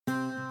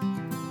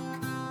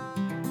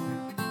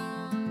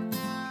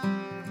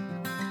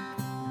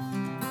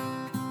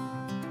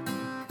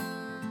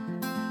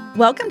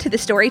Welcome to the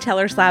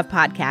Storytellers Live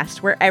podcast,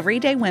 where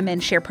everyday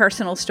women share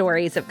personal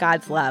stories of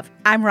God's love.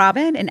 I'm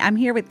Robin, and I'm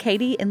here with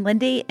Katie and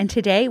Lindy, and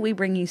today we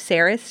bring you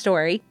Sarah's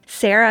story.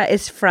 Sarah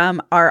is from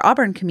our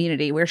Auburn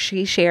community, where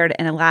she shared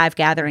in a live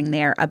gathering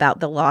there about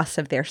the loss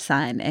of their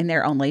son and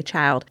their only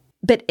child.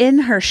 But in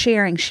her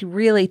sharing, she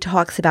really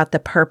talks about the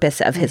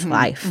purpose of his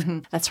life.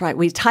 That's right.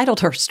 We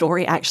titled her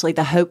story, actually,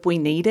 The Hope We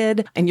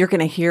Needed. And you're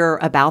going to hear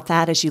about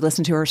that as you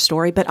listen to her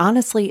story. But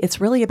honestly, it's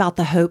really about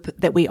the hope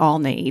that we all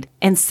need.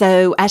 And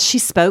so as she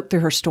spoke through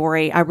her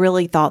story, I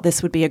really thought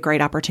this would be a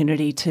great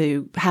opportunity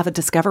to have a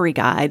discovery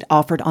guide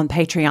offered on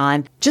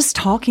Patreon, just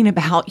talking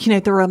about,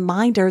 the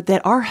reminder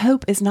that our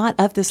hope is not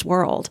of this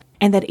world,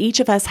 and that each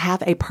of us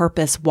have a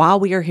purpose while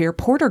we are here.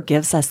 Porter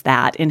gives us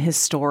that in his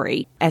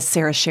story as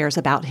Sarah shares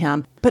about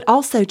him, but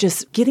also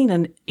just getting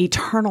an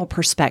eternal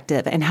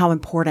perspective and how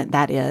important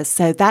that is.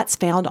 So that's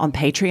found on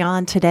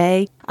Patreon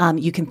today.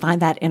 You can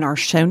find that in our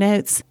show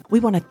notes. We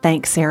want to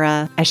thank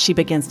Sarah as she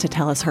begins to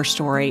tell us her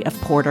story of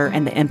Porter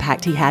and the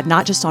impact he had,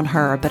 not just on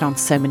her, but on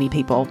so many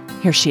people.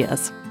 Here she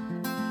is.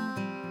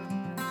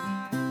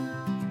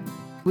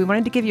 We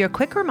wanted to give you a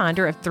quick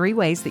reminder of 3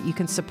 ways that you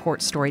can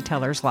support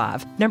Storytellers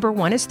Live. Number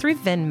 1 is through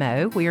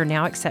Venmo. We are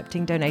now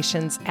accepting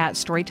donations at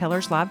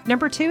Storytellers Live.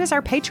 Number 2 is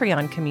our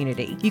Patreon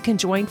community. You can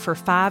join for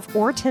 $5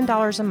 or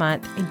 $10 a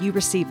month, and you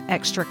receive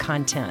extra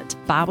content.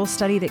 Bible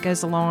study that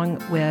goes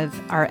along with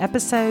our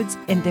episodes,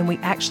 and then we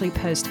actually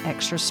post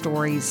extra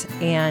stories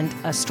and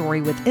a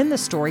story within the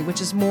story, which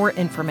is more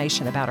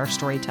information about our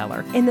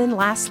storyteller. And then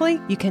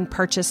lastly, you can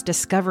purchase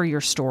Discover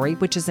Your Story,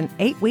 which is an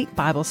 8-week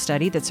Bible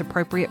study that's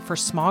appropriate for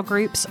small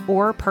groups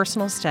or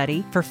personal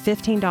study for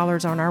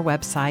 $15 on our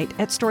website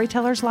at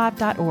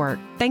storytellerslive.org.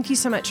 Thank you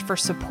so much for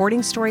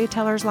supporting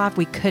Storytellers Live.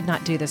 We could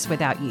not do this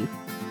without you.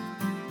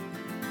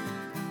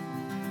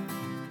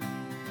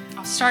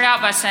 I'll start out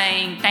by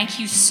saying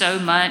thank you so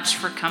much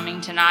for coming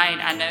tonight.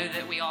 I know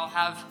that we all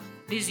have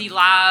busy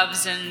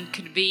lives and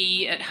could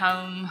be at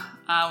home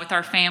with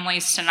our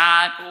families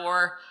tonight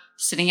or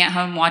sitting at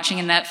home watching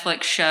a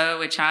Netflix show,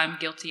 which I'm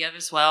guilty of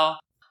as well.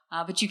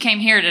 But you came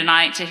here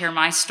tonight to hear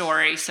my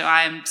story, so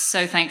I am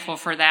so thankful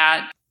for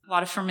that. A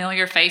lot of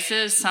familiar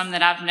faces, some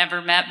that I've never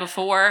met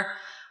before.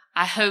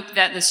 I hope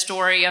that the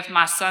story of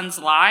my son's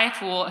life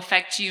will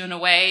affect you in a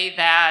way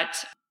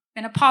that,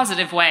 in a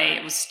positive way.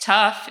 It was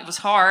tough, it was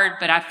hard,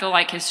 but I feel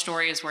like his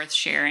story is worth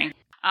sharing.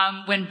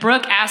 When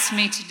Brooke asked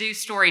me to do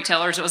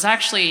Storytellers, it was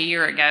actually a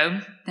year ago.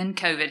 Then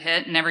COVID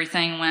hit and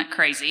everything went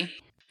crazy.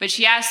 But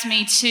she asked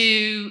me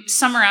to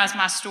summarize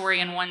my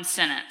story in 1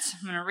 sentence.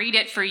 I'm going to read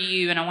it for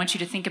you, and I want you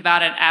to think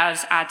about it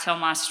as I tell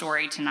my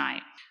story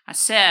tonight. I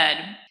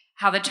said,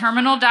 how the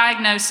terminal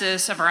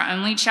diagnosis of our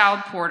only child,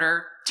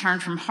 Porter,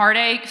 turned from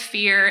heartache,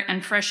 fear,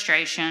 and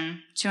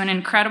frustration to an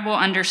incredible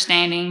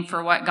understanding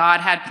for what God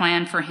had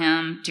planned for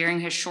him during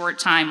his short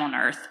time on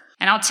earth.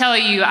 And I'll tell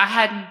you, I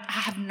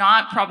have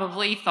not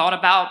probably thought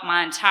about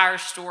my entire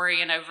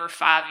story in over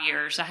 5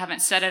 years. I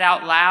haven't said it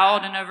out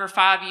loud in over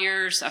 5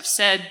 years. I've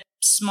said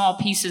small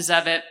pieces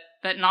of it,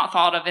 but not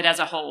thought of it as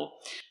a whole.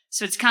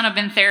 So it's kind of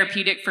been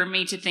therapeutic for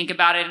me to think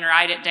about it and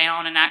write it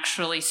down and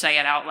actually say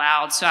it out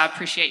loud. So I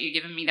appreciate you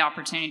giving me the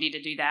opportunity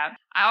to do that.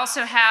 I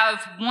also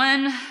have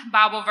one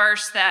Bible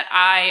verse that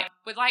I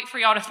would like for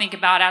y'all to think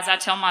about as I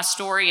tell my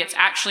story. It's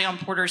actually on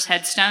Porter's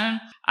headstone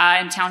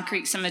in Town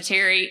Creek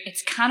Cemetery.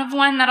 It's kind of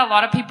one that a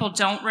lot of people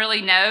don't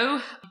really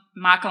know.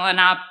 Michael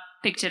and I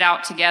picked it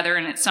out together,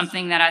 and it's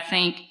something that I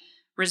think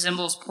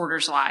resembles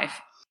Porter's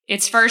life.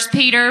 It's 1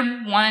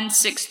 Peter 1,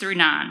 6 through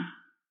 9.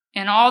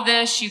 In all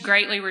this you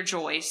greatly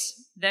rejoice,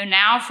 though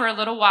now for a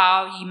little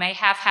while you may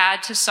have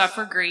had to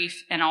suffer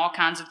grief and all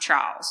kinds of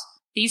trials.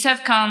 These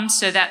have come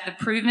so that the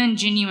proven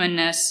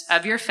genuineness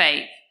of your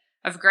faith,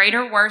 of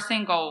greater worth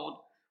than gold,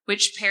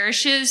 which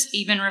perishes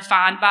even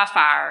refined by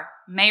fire,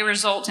 may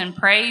result in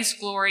praise,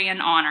 glory,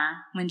 and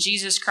honor when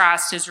Jesus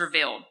Christ is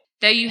revealed.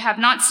 Though you have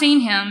not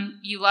seen him,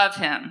 you love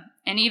him.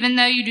 And even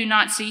though you do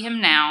not see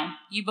him now,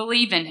 you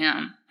believe in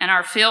him and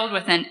are filled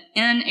with an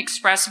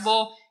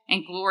inexpressible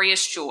and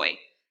glorious joy,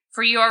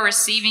 for you are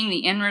receiving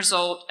the end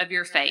result of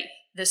your faith,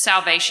 the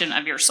salvation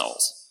of your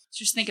souls. So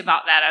just think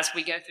about that as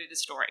we go through the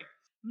story.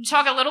 I'm going to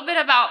talk a little bit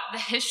about the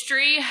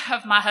history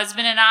of my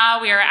husband and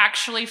I. We are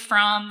actually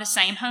from the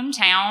same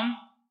hometown,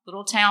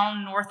 little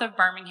town north of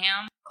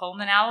Birmingham,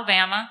 Coleman,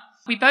 Alabama.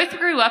 We both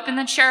grew up in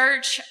the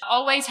church,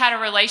 always had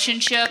a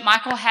relationship.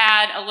 Michael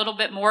had a little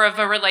bit more of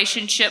a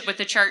relationship with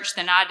the church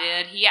than I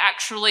did. He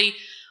actually,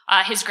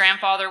 his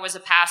grandfather was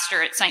a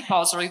pastor at St.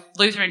 Paul's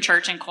Lutheran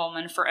Church in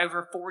Coleman for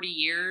over 40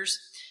 years.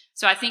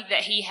 So I think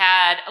that he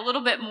had a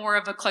little bit more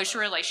of a closer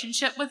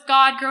relationship with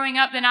God growing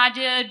up than I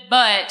did,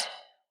 but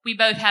we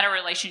both had a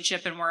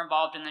relationship and were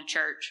involved in the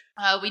church.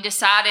 We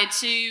decided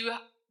to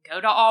go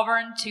to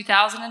Auburn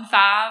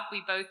 2005.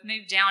 We both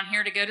moved down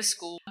here to go to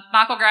school.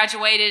 Michael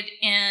graduated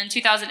in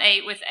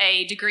 2008 with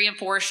a degree in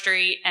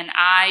forestry, and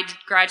I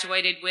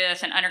graduated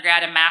with an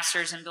undergrad and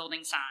master's in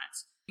building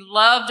science. We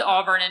loved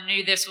Auburn and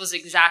knew this was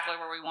exactly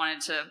where we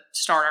wanted to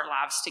start our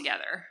lives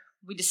together.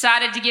 We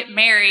decided to get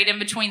married in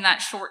between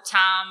that short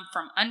time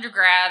from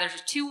undergrad.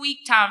 There's a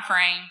 2-week time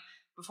frame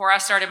before I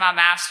started my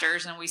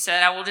master's, and we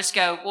said, we'll just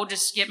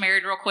get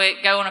married real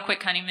quick, go on a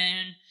quick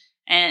honeymoon,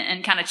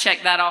 and kind of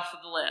check that off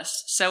of the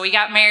list. So we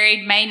got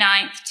married May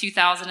 9th,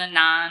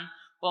 2009.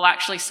 We'll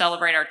actually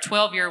celebrate our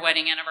 12-year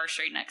wedding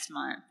anniversary next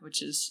month,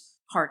 which is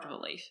hard to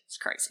believe. It's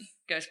crazy.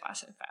 It goes by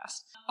so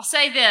fast. I'll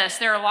say this.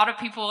 There are a lot of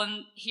people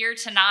in here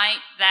tonight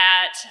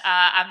that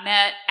I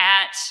met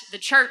at the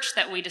church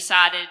that we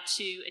decided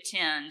to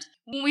attend.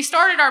 When we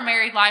started our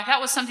married life,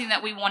 that was something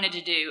that we wanted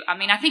to do. I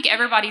mean, I think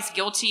everybody's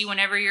guilty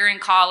whenever you're in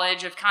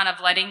college of kind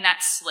of letting that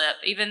slip.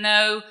 Even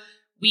though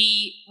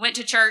we went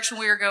to church when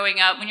we were growing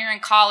up, when you're in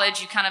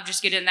college, you kind of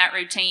just get in that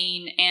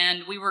routine,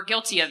 and we were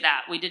guilty of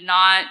that. We did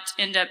not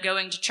end up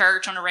going to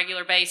church on a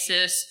regular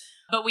basis,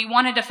 but we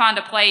wanted to find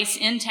a place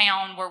in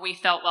town where we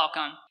felt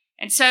welcome.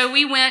 And so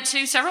we went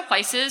to several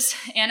places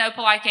in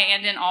Opelika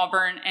and in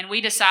Auburn, and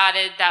we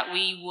decided that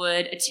we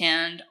would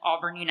attend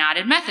Auburn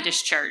United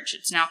Methodist Church.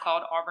 It's now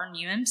called Auburn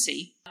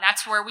UMC. And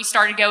that's where we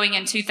started going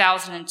in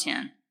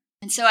 2010.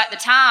 And so at the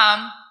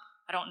time,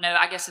 I don't know,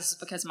 I guess this is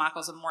because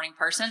Michael's a morning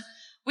person,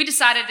 we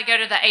decided to go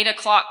to the 8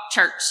 o'clock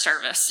church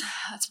service.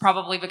 That's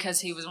probably because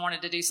he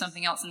wanted to do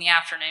something else in the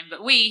afternoon. But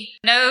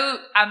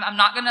I'm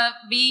not going to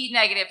be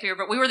negative here,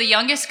 but we were the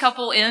youngest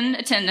couple in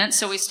attendance,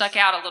 so we stuck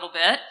out a little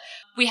bit.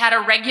 We had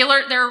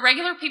there were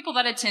regular people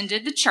that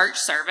attended the church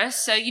service.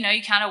 So, you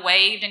kind of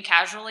waved and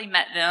casually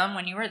met them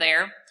when you were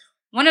there.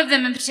 One of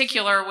them in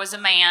particular was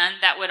a man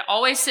that would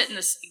always sit in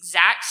this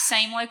exact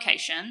same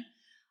location.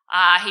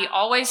 He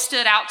always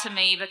stood out to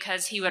me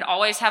because he would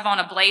always have on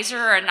a blazer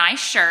or a nice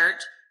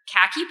shirt,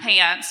 khaki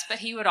pants, but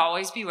he would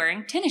always be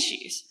wearing tennis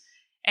shoes.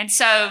 And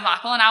so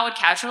Michael and I would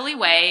casually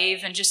wave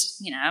and just,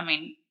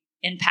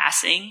 in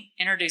passing,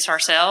 introduce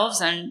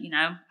ourselves and,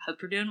 hope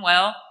you're doing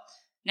well.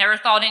 Never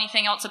thought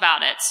anything else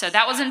about it. So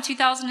that was in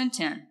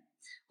 2010.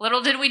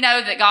 Little did we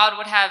know that God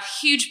would have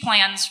huge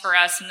plans for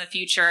us in the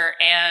future,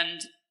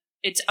 and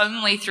it's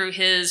only through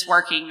his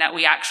working that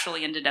we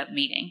actually ended up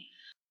meeting.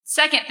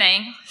 Second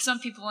thing, some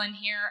people in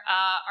here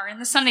are in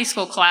the Sunday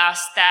school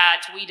class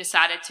that we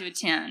decided to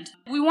attend.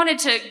 We wanted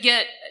to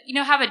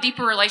have a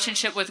deeper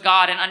relationship with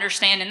God and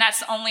understand, and that's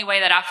the only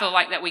way that I feel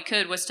like that we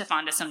could was to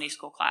find a Sunday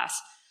school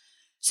class.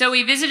 So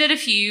we visited a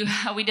few.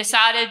 We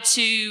decided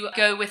to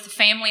go with the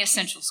Family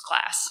Essentials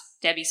class.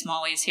 Debbie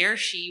Smalley is here.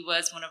 She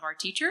was one of our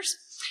teachers.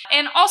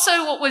 And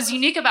also what was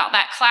unique about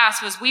that class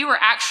was we were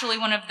actually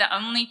one of the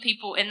only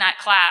people in that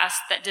class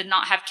that did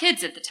not have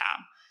kids at the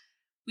time.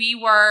 We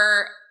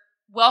were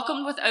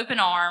welcomed with open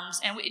arms,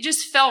 and it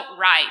just felt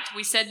right.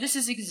 We said, this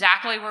is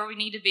exactly where we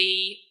need to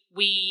be.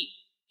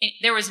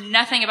 There was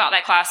nothing about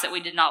that class that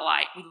we did not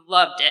like. We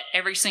loved it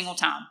every single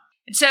time.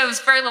 And so it was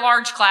a very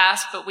large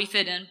class, but we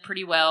fit in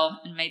pretty well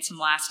and made some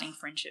lasting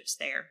friendships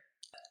there.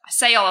 I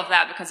say all of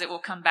that because it will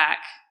come back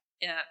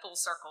in a full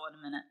circle in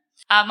a minute.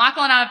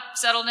 Michael and I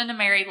settled into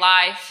married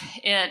life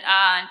in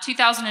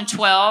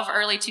 2012,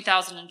 early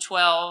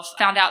 2012,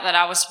 found out that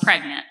I was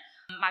pregnant.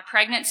 My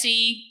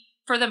pregnancy,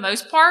 for the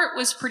most part,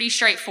 was pretty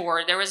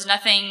straightforward. There was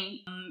nothing,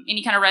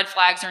 any kind of red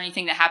flags or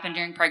anything that happened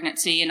during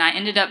pregnancy, and I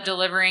ended up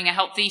delivering a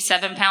healthy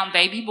 7-pound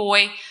baby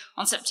boy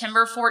on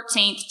September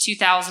 14th,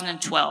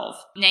 2012.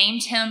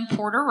 Named him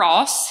Porter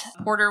Ross.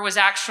 Porter was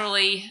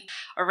actually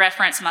a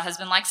reference. My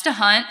husband likes to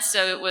hunt,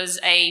 so it was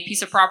a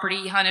piece of property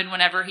he hunted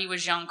whenever he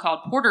was young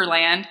called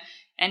Porterland,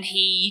 and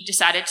he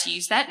decided to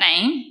use that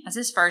name as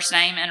his first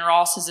name, and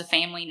Ross is a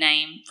family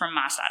name from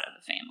my side of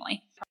the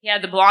family. He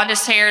had the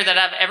blondest hair that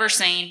I've ever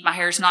seen. My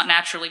hair is not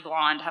naturally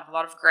blonde. I have a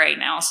lot of gray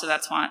now, so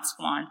that's why it's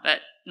blonde, but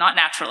not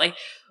naturally.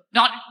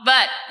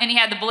 And he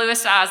had the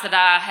bluest eyes that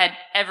I had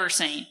ever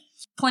seen.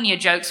 Plenty of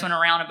jokes went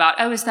around about,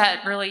 is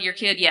that really your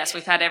kid? Yes,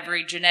 we've had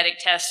every genetic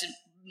test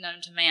known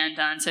to man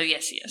done, so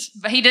yes, he is.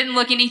 But he didn't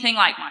look anything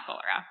like Michael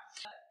or I.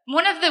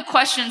 One of the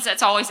questions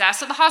that's always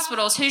asked at the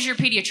hospital is, who's your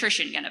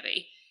pediatrician going to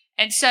be?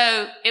 And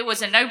so it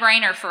was a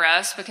no-brainer for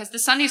us because the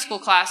Sunday school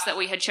class that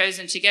we had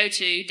chosen to go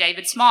to,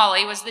 David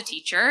Smalley was the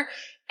teacher,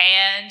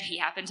 and he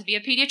happened to be a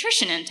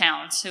pediatrician in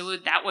town. So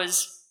that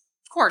was,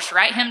 of course,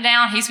 write him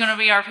down. He's going to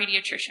be our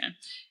pediatrician.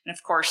 And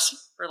of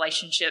course,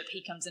 relationship,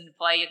 he comes into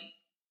play a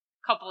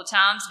couple of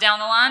times down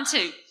the line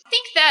too. I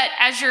think that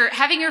as you're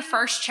having your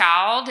first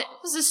child, it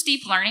was a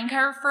steep learning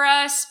curve for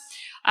us.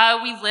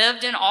 We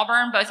lived in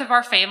Auburn. Both of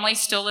our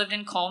families still lived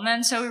in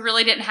Coleman, so we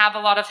really didn't have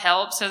a lot of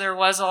help. So there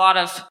was a lot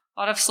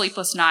of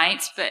sleepless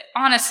nights. But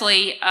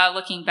honestly,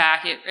 looking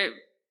back,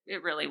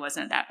 it really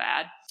wasn't that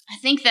bad. I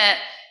think that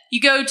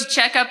you go to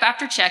checkup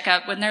after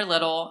checkup when they're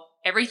little.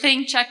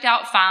 Everything checked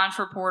out fine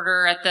for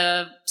Porter at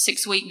the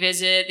 6-week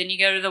visit. Then you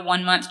go to the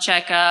 1-month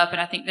checkup,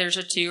 and I think there's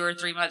a 2 or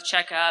 3 month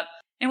checkup.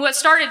 And what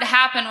started to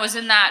happen was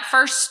in that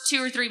first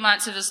 2 or 3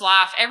 months of his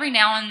life, every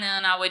now and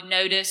then I would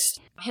notice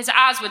his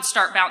eyes would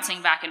start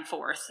bouncing back and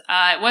forth.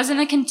 It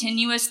wasn't a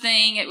continuous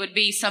thing. It would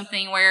be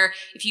something where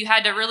if you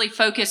had to really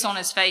focus on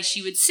his face,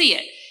 you would see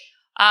it.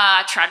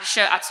 I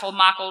told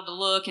Michael to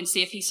look and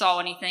see if he saw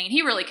anything, and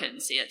he really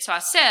couldn't see it. So I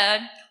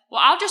said,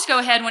 well, I'll just go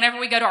ahead whenever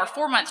we go to our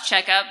 4-month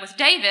checkup with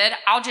David,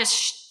 I'll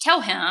just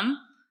tell him,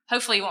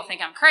 hopefully he won't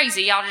think I'm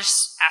crazy, I'll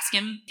just ask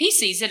him if he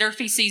sees it or if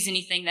he sees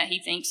anything that he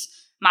thinks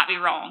might be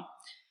wrong.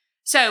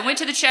 So went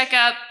to the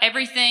checkup,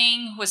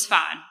 everything was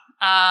fine.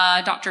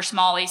 Dr.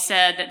 Smalley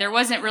said that there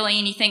wasn't really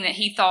anything that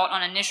he thought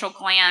on initial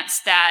glance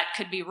that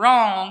could be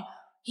wrong.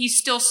 He's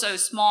still so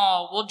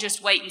small, we'll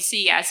just wait and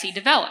see as he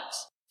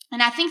develops.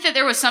 And I think that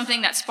there was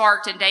something that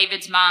sparked in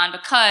David's mind,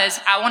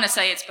 because I want to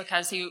say it's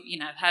because he,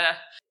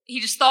 he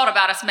just thought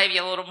about us maybe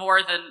a little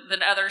more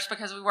than others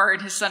because we were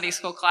in his Sunday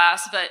school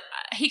class. But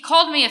he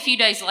called me a few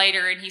days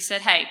later and he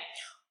said, hey,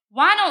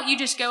 why don't you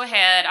just go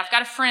ahead? I've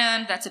got a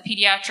friend that's a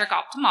pediatric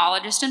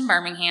ophthalmologist in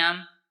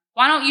Birmingham.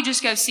 Why don't you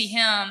just go see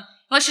him?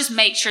 Let's just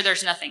make sure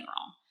there's nothing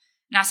wrong.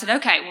 And I said,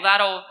 okay, well,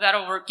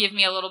 that'll give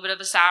me a little bit of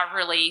a sigh of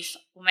relief.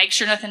 We'll make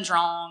sure nothing's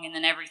wrong, and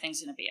then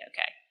everything's going to be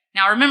okay.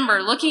 Now,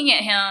 remember, looking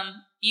at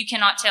him, you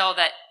cannot tell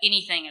that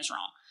anything is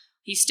wrong.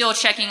 He's still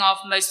checking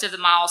off most of the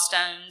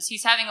milestones.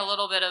 He's having a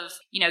little bit of,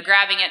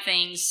 grabbing at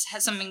things,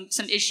 has some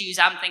issues,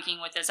 I'm thinking,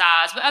 with his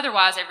eyes, but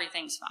otherwise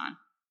everything's fine.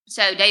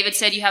 So David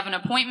said, you have an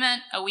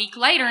appointment a week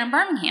later in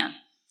Birmingham.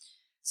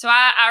 So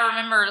I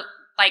remember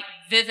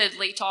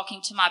vividly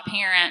talking to my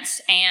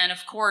parents, and of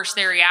course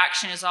their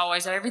reaction is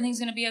always, oh, everything's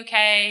going to be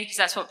okay, because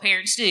that's what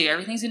parents do.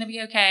 Everything's going to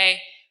be okay.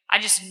 I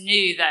just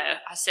knew, though,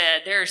 I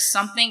said, there's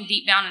something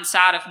deep down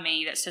inside of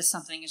me that says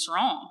something is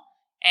wrong.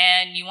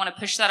 And you want to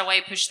push that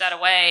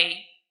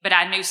away, but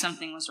I knew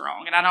something was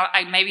wrong.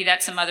 And maybe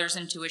that's some other's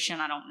intuition,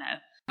 I don't know.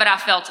 But I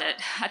felt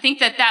it. I think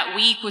that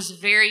week was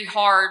very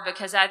hard,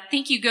 because I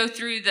think you go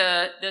through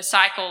the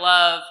cycle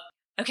of,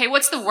 okay,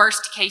 what's the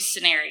worst case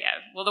scenario?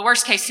 Well, the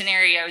worst case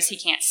scenario is he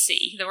can't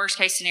see. The worst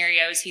case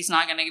scenario is he's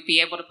not going to be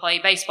able to play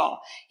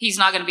baseball. He's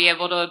not going to be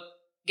able to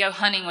go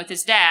hunting with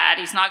his dad.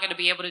 He's not going to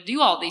be able to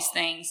do all these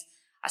things.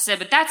 I said,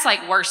 but that's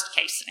worst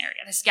case scenario.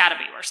 That's got to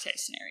be worst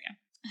case scenario.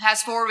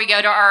 Fast forward, we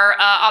go to our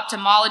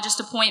ophthalmologist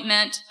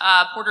appointment.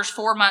 Porter's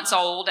 4 months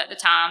old at the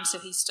time, so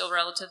he's still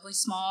relatively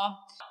small.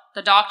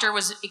 The doctor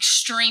was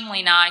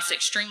extremely nice,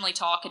 extremely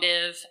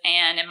talkative,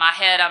 and in my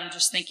head, I'm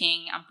just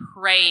thinking, I'm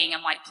praying,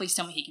 I'm like, please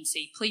tell me he can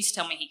see. Please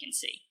tell me he can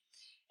see.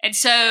 And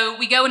so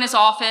we go in his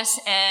office,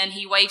 and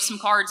he waved some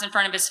cards in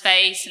front of his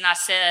face, and I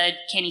said,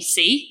 can he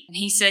see? And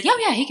he said,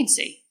 yeah, he can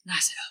see. And I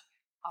said, oh.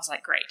 I was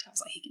like, great. I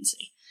was like, he can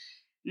see.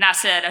 And I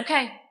said,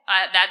 okay,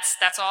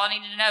 that's all I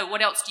needed to know.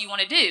 What else do you want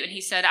to do? And he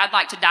said, I'd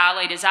like to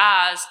dilate his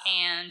eyes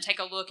and take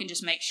a look and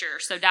just make sure.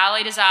 So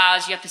dilate his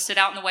eyes. You have to sit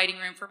out in the waiting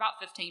room for about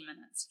 15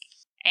 minutes.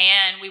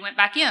 And we went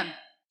back in.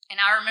 And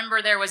I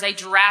remember there was a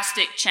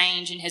drastic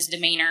change in his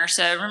demeanor.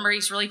 So remember,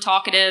 he's really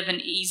talkative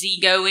and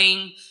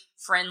easygoing,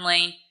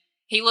 friendly.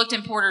 He looked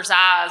in Porter's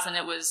eyes, and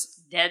it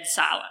was dead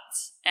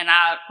silence. And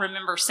I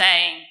remember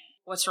saying,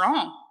 what's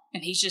wrong?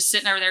 And he's just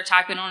sitting over there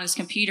typing on his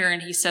computer.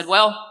 And he said,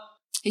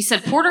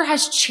 Porter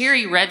has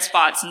cherry red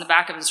spots in the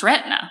back of his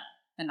retina.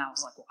 And I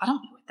was like, well, I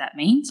don't know what that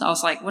means. I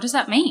was like, what does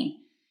that mean?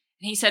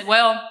 And he said,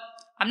 well,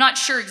 I'm not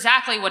sure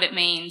exactly what it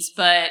means,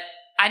 but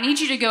I need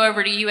you to go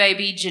over to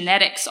UAB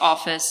genetics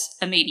office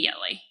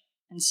immediately.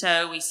 And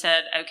so we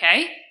said,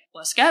 okay,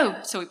 let's go.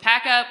 So we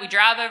pack up, we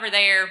drive over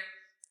there,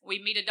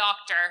 we meet a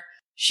doctor.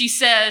 She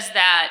says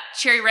that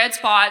cherry red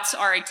spots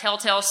are a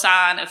telltale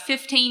sign of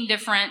 15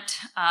 different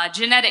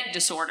genetic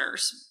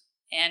disorders.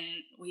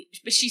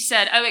 But she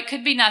said, oh, it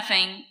could be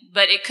nothing,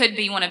 but it could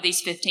be one of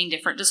these 15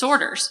 different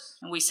disorders.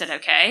 And we said,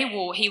 okay,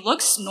 well, he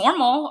looks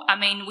normal. I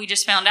mean, we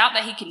just found out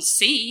that he can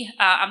see.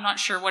 I'm not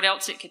sure what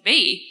else it could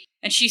be.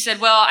 And she said,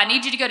 well, I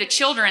need you to go to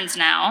Children's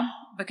now,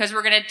 because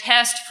we're going to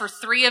test for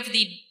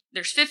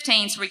there's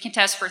 15, so we can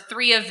test for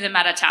 3 of them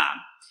at a time.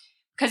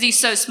 Because he's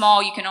so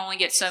small, you can only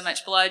get so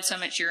much blood, so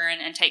much urine,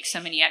 and take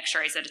so many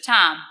x-rays at a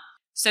time.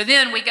 So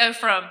then we go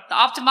from the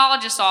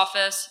ophthalmologist's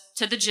office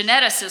to the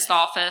geneticist's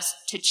office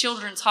to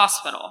Children's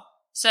Hospital.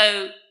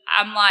 So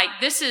I'm like,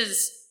 this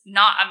is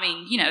not,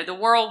 the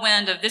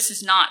whirlwind of this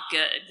is not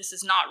good. This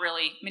is not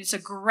really, it's a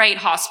great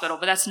hospital,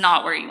 but that's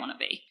not where you want to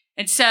be.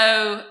 And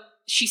so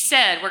she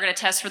said, we're going to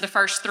test for the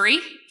first 3.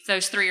 If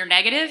those 3 are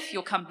negative,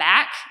 you'll come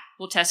back.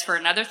 We'll test for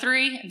another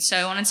 3, and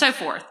so on and so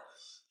forth.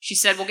 She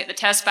said, we'll get the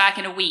test back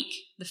in a week.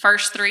 The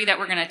first 3 that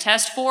we're going to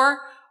test for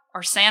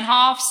are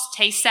Sandhoff's,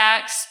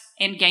 Tay-Sachs,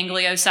 and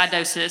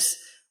gangliosidosis,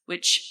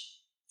 which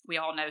we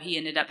all know he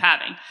ended up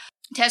having.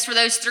 Test for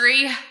those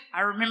 3,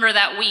 I remember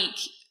that week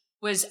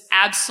was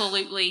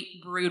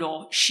absolutely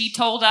brutal. She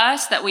told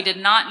us that we did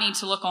not need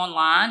to look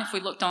online. If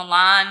we looked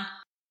online,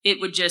 it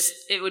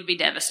would be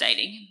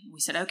devastating. We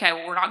said, okay,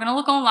 well, we're not going to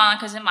look online,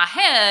 because in my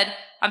head,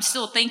 I'm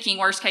still thinking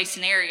worst case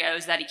scenario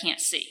is that he can't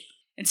see.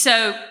 And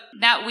so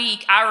that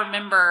week, I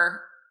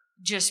remember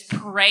just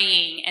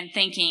praying and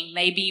thinking,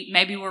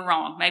 maybe we're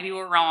wrong. Maybe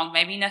we're wrong.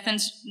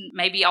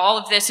 Maybe all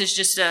of this is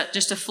just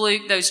a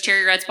fluke. Those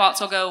cherry red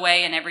spots will go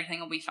away and everything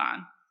will be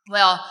fine.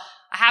 Well,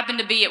 I happened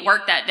to be at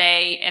work that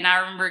day, and I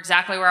remember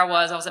exactly where I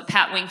was. I was at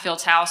Pat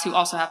Wingfield's house, who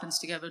also happens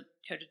to go to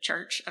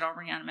church at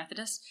Auburn United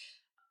Methodist.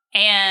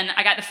 And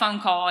I got the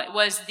phone call. It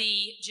was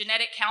the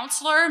genetic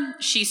counselor.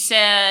 She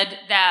said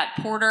that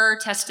Porter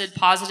tested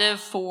positive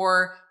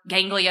for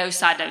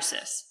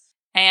gangliosidosis.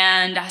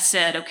 And I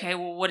said, okay,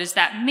 well, what does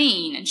that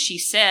mean? And she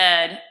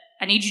said,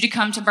 I need you to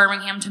come to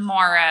Birmingham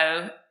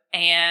tomorrow.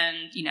 And,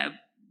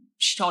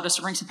 she told us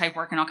to bring some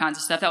paperwork and all kinds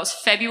of stuff. That was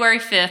February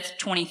 5th,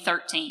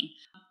 2013.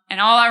 And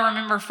all I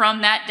remember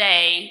from that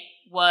day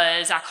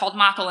was I called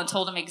Michael and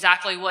told him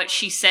exactly what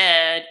she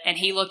said. And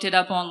he looked it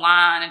up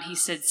online and he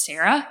said,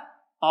 Sarah,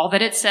 all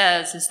that it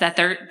says is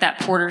that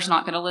Porter's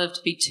not going to live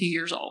to be 2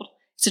 years old.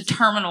 It's a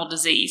terminal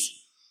disease.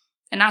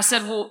 And I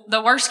said, well,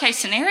 the worst case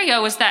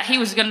scenario is that he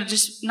was going to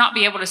just not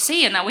be able to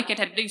see and that we could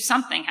have to do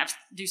something,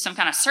 do some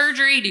kind of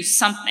surgery, do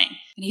something.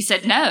 And he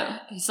said, no.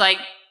 He's like,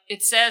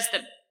 it says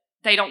that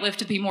they don't live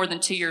to be more than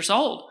 2 years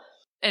old.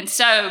 And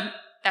so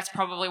that's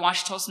probably why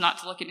she told us not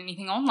to look at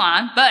anything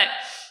online. But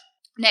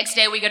next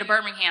day we go to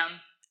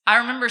Birmingham. I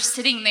remember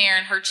sitting there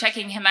and her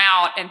checking him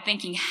out and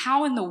thinking,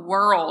 how in the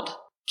world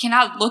can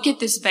I look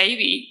at this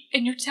baby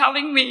and you're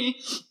telling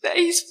me that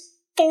he's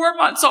 4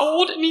 months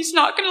old and he's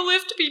not going to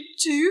live to be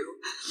 2?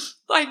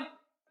 Like,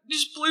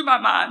 just blew my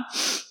mind.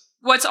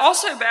 What's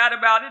also bad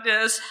about it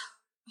is,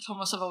 I told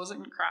myself I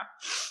wasn't going to cry.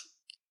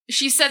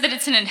 She said that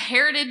it's an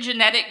inherited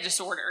genetic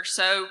disorder.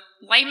 So,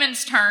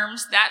 layman's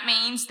terms, that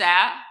means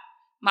that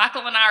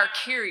Michael and I are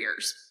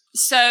carriers.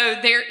 So,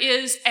 there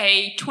is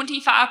a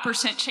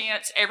 25%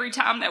 chance every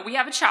time that we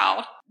have a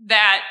child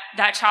that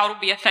that child will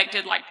be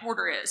affected like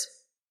Porter is.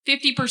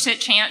 50%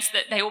 chance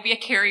that they will be a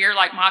carrier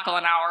like Michael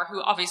and I are,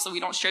 who obviously we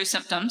don't show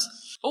symptoms,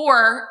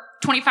 or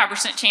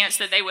 25% chance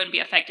that they wouldn't be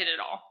affected at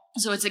all.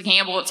 So it's a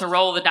gamble. It's a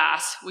roll of the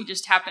dice. We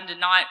just happened to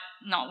not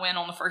win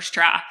on the first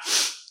try.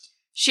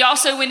 She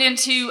also went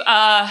into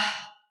a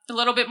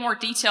little bit more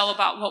detail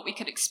about what we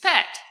could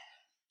expect.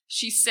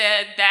 She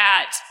said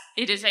that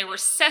it is a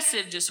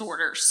recessive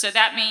disorder. So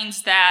that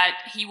means that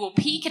he will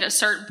peak at a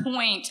certain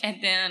point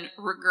and then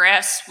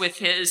regress with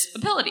his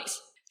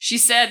abilities. She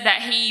said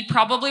that he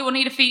probably will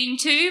need a feeding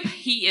tube.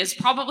 He is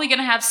probably going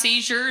to have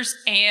seizures,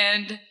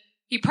 and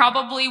he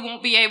probably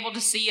won't be able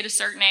to see at a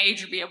certain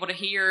age or be able to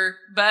hear.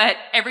 But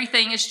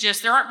everything is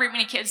just, there aren't very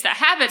many kids that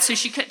have it, so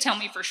she couldn't tell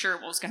me for sure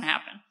what was going to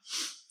happen.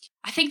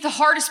 I think the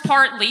hardest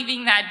part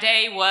leaving that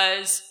day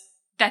was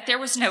that there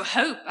was no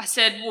hope. I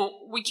said,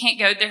 well, we can't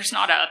go. There's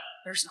not a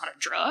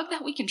drug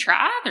that we can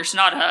try.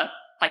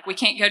 We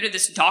can't go to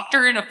this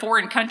doctor in a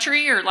foreign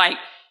country or it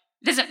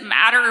doesn't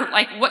matter,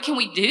 what can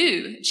we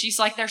do? And she's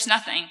like, there's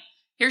nothing.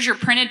 Here's your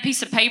printed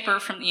piece of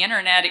paper from the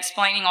internet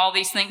explaining all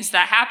these things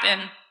that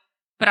happen,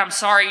 but I'm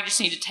sorry, you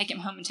just need to take him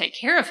home and take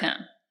care of him.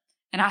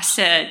 And I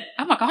said,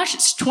 oh my gosh,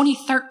 it's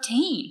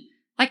 2013.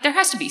 There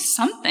has to be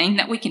something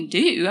that we can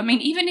do. I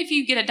mean, even if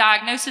you get a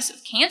diagnosis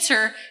of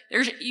cancer,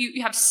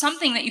 you have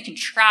something that you can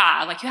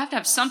try. You have to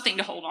have something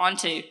to hold on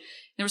to.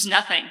 There was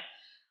nothing.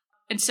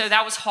 And so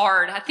that was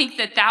hard. I think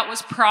that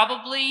was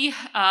probably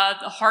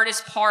the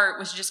hardest part,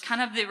 was just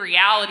kind of the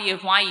reality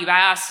of why you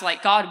ask,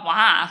 God,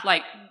 why?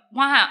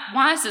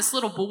 Why is this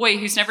little boy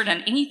who's never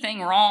done anything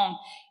wrong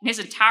in his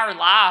entire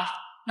life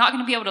not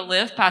going to be able to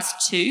live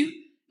past 2?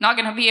 Not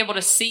going to be able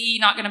to see,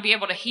 not going to be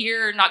able to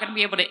hear, not going to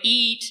be able to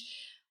eat,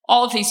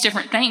 all of these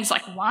different things.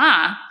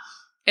 Why?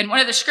 And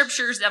one of the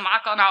scriptures that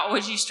Michael and I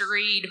always used to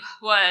read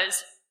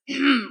was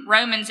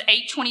Romans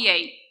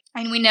 8:28.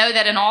 And we know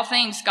that in all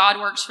things, God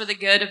works for the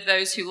good of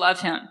those who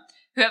love him,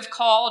 who have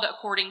called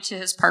according to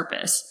his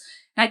purpose.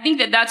 And I think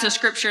that that's a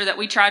scripture that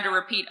we tried to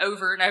repeat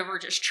over and over,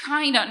 just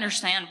trying to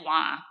understand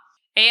why.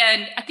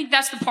 And I think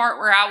that's the part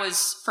where I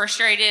was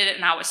frustrated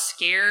and I was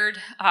scared.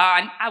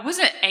 I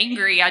wasn't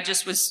angry. I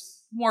just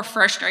was more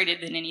frustrated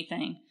than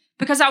anything,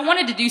 because I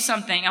wanted to do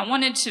something. I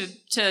wanted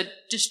to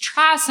just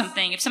try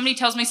something. If somebody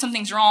tells me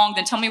something's wrong,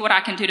 then tell me what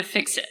I can do to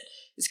fix it.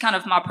 It's kind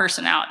of my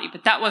personality,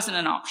 but that wasn't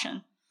an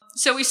option.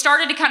 So we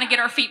started to kind of get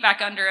our feet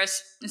back under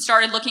us and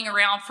started looking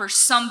around for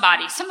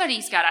somebody.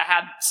 Somebody's got to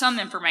have some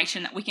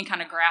information that we can kind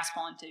of grasp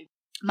onto.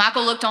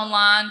 Michael looked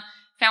online,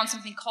 found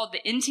something called the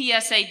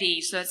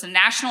NTSAD. So that's the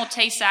National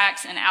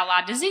Tay-Sachs and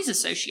Allied Disease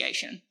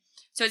Association.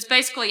 So it's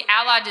basically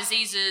allied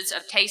diseases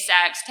of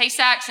Tay-Sachs.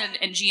 Tay-Sachs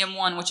and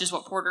GM1, which is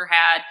what Porter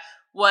had,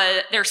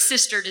 they're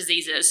sister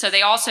diseases. So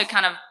they also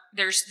kind of,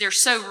 they're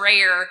so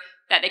rare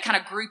that they kind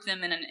of group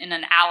them in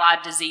an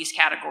allied disease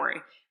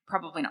category.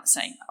 Probably not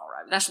saying that all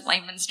right, but that's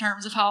layman's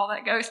terms of how all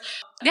that goes.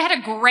 They had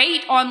a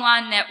great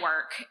online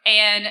network.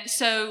 And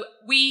so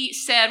we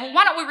said, well,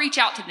 why don't we reach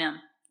out to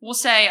them? We'll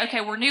say,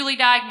 okay, we're newly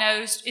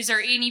diagnosed. Is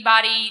there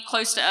anybody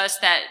close to us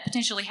that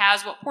potentially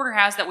has what Porter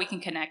has that we can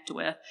connect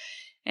with?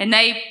 And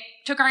they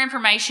took our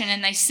information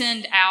and they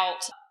send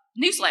out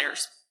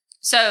newsletters.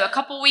 So a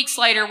couple weeks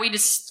later,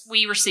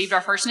 we received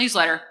our first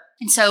newsletter.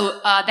 And so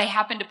they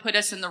happened to put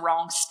us in the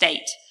wrong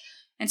state.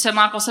 And so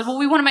Michael said, well,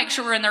 we want to make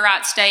sure we're in the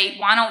right state.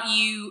 Why don't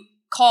you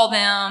call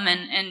them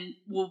and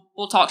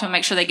we'll talk to them,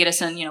 make sure they get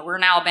us in. We're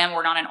in Alabama.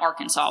 We're not in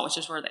Arkansas, which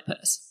is where they put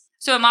us.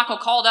 So when Michael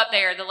called up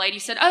there, the lady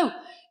said, oh,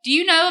 do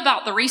you know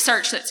about the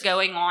research that's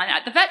going on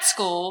at the vet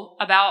school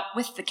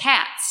with the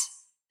cats?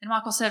 And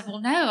Michael said, well,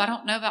 no, I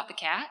don't know about the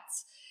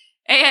cats.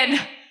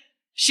 And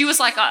she was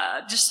like,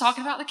 just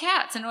talking about the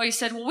cats. And he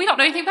said, well, we don't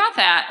know anything about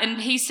that.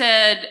 And he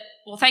said,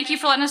 well, thank you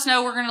for letting us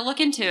know. We're going to look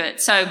into it.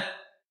 So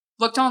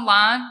looked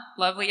online,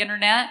 lovely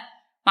internet.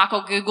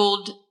 Michael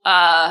Googled,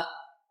 I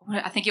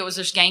think it was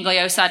just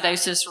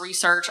gangliosidosis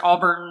research,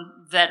 Auburn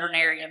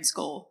Veterinarian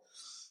School.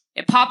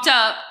 It popped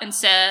up and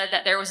said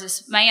that there was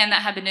this man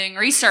that had been doing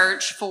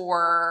research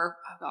for,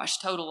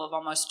 total of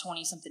almost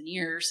 20-something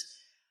years.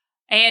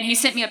 And he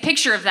sent me a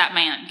picture of that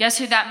man. Guess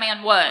who that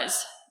man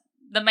was?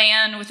 The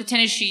man with the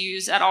tennis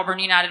shoes at Auburn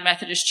United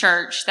Methodist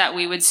Church that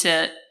we would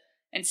sit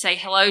and say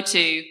hello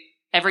to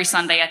every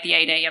Sunday at the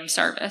 8 a.m.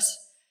 service.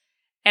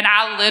 And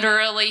I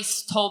literally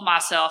told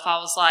myself, I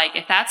was like,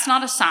 if that's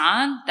not a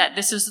sign that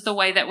this is the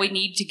way that we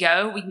need to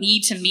go, we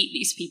need to meet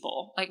these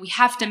people. Like, we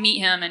have to meet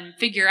him and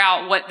figure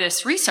out what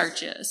this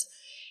research is.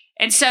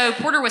 And so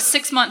Porter was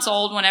 6 months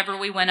old whenever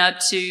we went up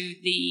to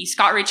the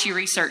Scott Ritchie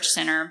Research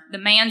Center. The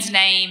man's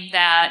name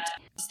that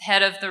was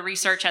head of the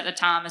research at the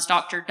time is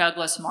Dr.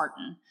 Douglas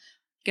Martin.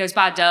 He goes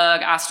by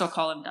Doug. I still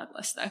call him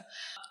Douglas, though.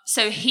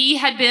 So he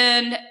had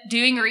been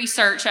doing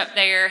research up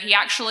there. He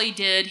actually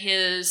did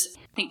his,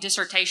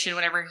 dissertation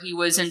whenever he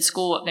was in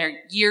school up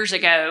there years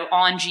ago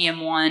on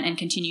GM1 and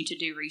continued to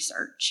do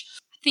research.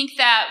 I think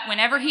that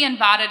whenever he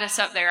invited us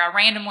up there, I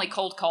randomly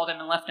cold called him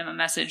and left him a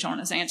message on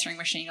his answering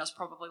machine. I was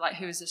probably like,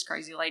 who is this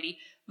crazy lady?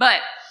 But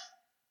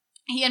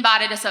he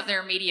invited us up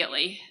there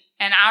immediately.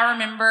 And I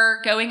remember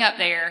going up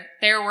there.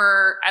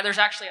 There's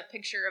actually a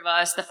picture of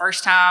us the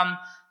first time,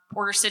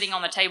 Porter sitting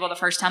on the table the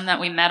first time that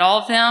we met all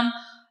of them.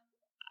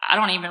 I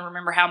don't even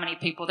remember how many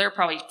people. There were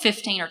probably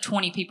 15 or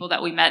 20 people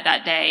that we met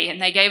that day. And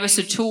they gave us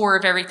a tour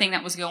of everything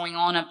that was going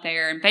on up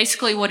there. And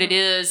basically what it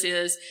is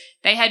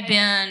they had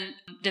been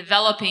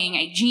developing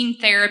a gene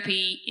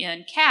therapy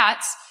in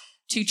cats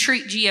to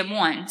treat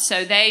GM1.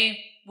 So they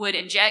would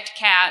inject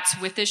cats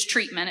with this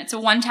treatment. It's a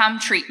one-time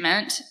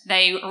treatment.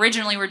 They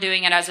originally were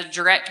doing it as a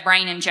direct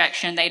brain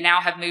injection. They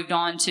now have moved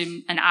on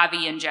to an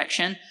IV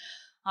injection.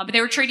 But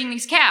they were treating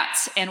these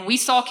cats, and we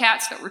saw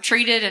cats that were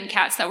treated and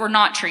cats that were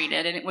not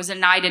treated, and it was a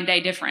night and day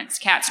difference.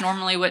 Cats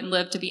normally wouldn't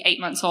live to be 8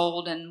 months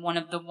old, and one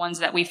of the ones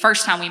that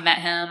first time we met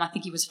him, I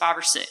think he was 5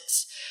 or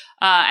 6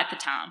 at the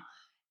time.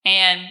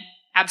 And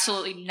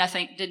absolutely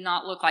nothing, did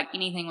not look like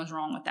anything was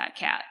wrong with that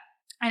cat.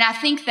 And I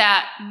think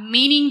that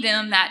meeting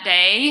them that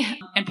day,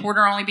 and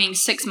Porter only being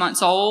 6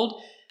 months old,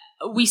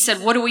 we said,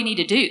 what do we need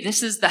to do?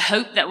 This is the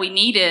hope that we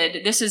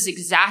needed. This is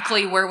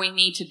exactly where we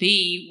need to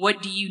be.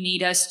 What do you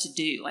need us to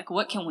do? Like,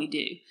 what can we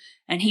do?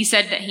 And he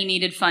said that he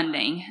needed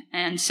funding.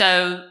 And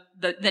so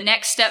the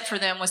next step for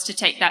them was to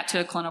take that to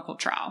a clinical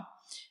trial.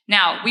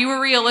 Now, we were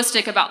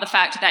realistic about the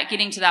fact that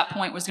getting to that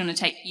point was going to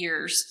take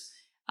years.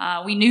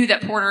 We knew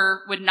that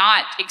Porter would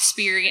not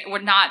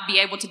be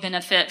able to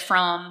benefit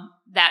from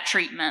that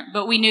treatment,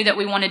 but we knew that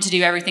we wanted to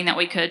do everything that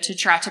we could to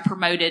try to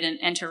promote it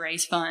and to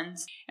raise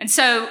funds. And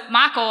so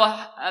Michael,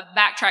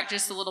 backtracked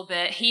just a little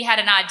bit. He had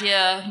an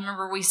idea.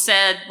 Remember,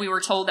 we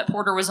were told that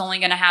Porter was only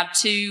going to have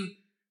 2,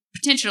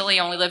 potentially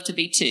only live to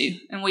be 2.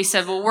 And we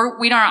said, well,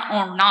 we're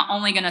not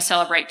only going to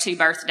celebrate 2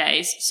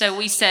 birthdays. So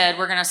we said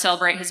we're going to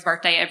celebrate his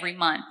birthday every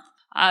month.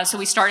 So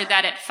we started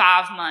that at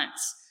 5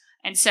 months.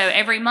 And so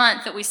every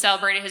month that we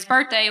celebrated his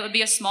birthday, it would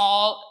be a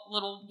small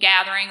little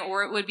gathering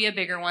or it would be a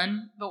bigger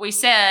one. But we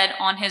said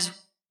on his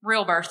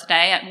real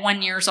birthday at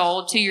 1 year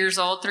old, 2 years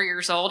old, 3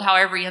 years old,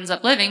 however he ends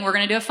up living, we're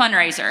going to do a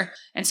fundraiser.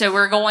 And so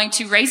we're going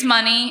to raise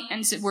money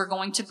and so we're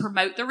going to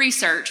promote the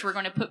research. We're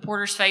going to put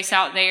Porter's face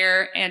out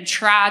there and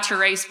try to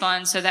raise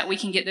funds so that we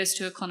can get this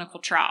to a clinical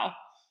trial.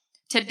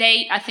 To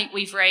date, I think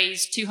we've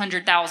raised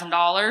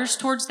 $200,000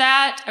 towards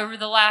that over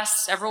the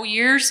last several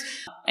years.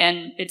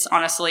 And it's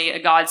honestly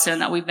a godsend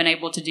that we've been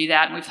able to do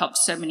that. And we've helped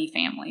so many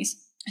families.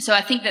 So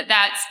I think that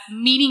that's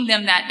meeting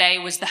them that day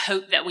was the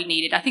hope that we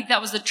needed. I think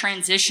that was the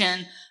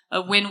transition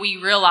of when we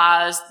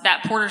realized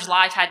that Porter's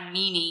life had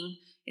meaning.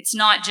 It's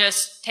not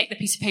just take the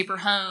piece of paper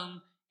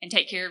home and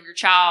take care of your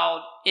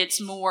child.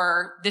 It's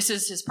more, this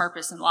is his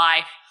purpose in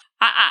life.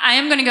 I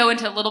am going to go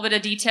into a little bit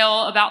of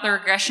detail about the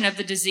regression of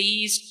the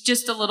disease,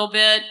 just a little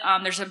bit.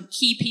 There's some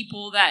key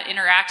people that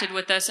interacted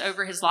with us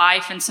over his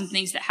life and some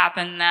things that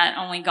happened that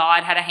only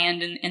God had a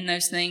hand in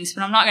those things.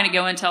 But I'm not going to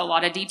go into a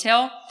lot of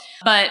detail.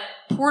 But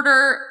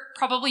Porter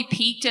probably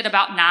peaked at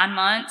about 9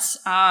 months.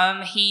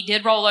 He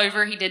did roll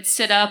over. He did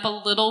sit up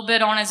a little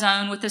bit on his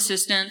own with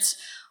assistance.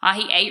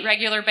 He ate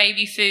regular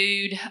baby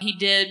food. He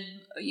did,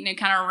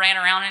 kind of ran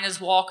around in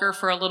his walker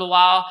for a little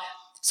while.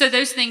 So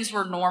those things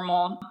were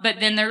normal, but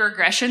then the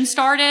regression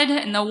started.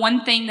 And the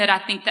one thing that I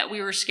think that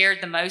we were scared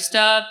the most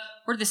of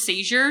were the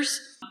seizures.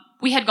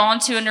 We had gone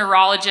to a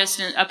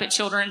neurologist up at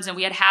Children's and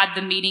we had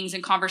the meetings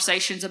and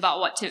conversations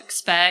about what to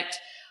expect.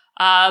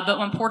 But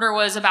when Porter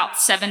was about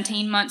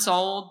 17 months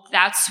old,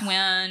 that's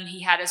when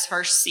he had his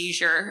first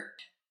seizure.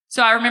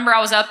 So I remember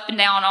I was up and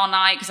down all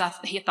night because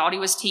he thought he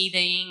was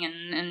teething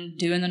and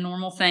doing the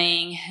normal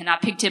thing. And I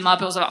picked him up.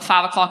 It was about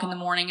 5 o'clock in the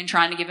morning and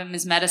trying to give him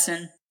his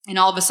medicine. And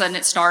all of a sudden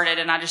it started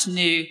and I just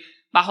knew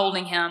by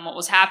holding him what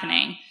was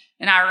happening.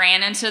 And I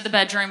ran into the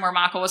bedroom where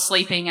Michael was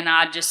sleeping and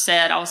I just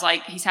said, I was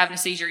like, he's having a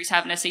seizure, he's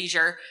having a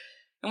seizure.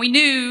 And we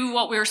knew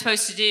what we were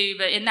supposed to do,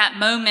 but in that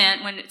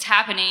moment when it's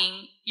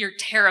happening, you're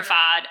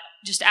terrified.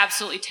 just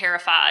absolutely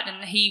terrified.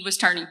 And he was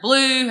turning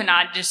blue, and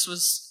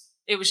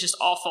it was just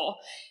awful.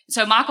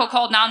 So Michael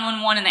called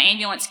 911 and the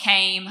ambulance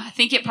came. I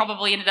think it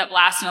probably ended up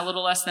lasting a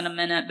little less than a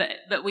minute,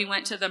 but we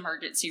went to the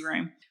emergency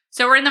room.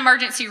 So we're in the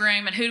emergency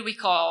room, and who do we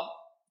call?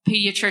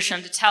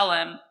 Pediatrician, to tell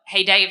him,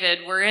 hey,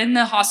 David, we're in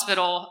the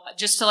hospital.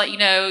 Just to let you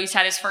know, he's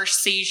had his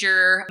first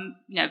seizure,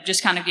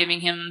 just kind of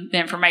giving him the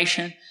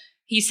information.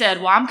 He said,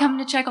 well, I'm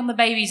coming to check on the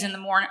babies in the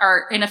morning,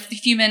 or in a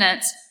few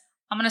minutes.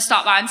 I'm going to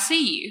stop by and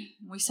see you.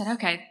 We said,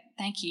 okay,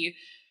 thank you.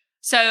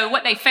 So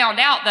what they found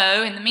out,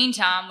 though, in the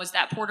meantime, was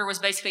that Porter was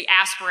basically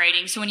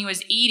aspirating. So when he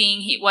was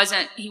eating, he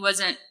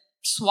wasn't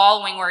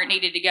swallowing where it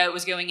needed to go. It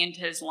was going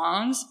into his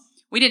lungs.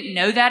 We didn't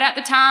know that at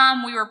the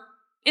time. We were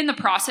in the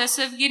process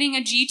of getting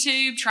a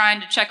G-tube,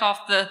 trying to check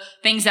off the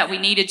things that we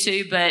needed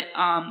to, but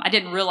I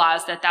didn't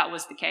realize that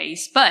was the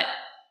case. But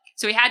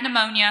so he had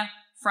pneumonia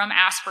from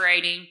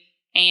aspirating,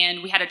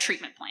 and we had a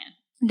treatment plan.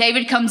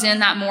 David comes in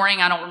that morning.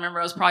 I don't remember.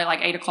 It was probably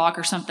like 8 o'clock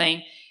or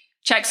something.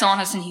 Checks on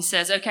us, and he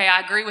says, okay, I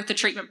agree with the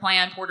treatment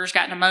plan. Porter's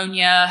got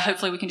pneumonia.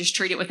 Hopefully we can just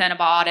treat it with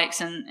antibiotics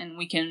and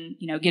we can,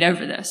 get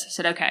over this. I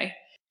said, okay.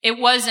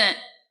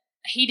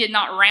 He did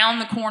not round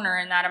the corner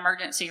in that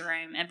emergency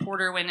room, and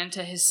Porter went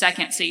into his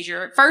second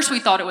seizure. At first we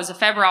thought it was a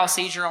febrile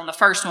seizure on the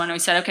first one. And we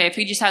said, okay, if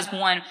he just has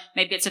one,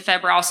 maybe it's a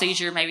febrile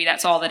seizure. Maybe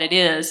that's all that it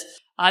is.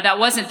 That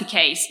wasn't the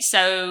case.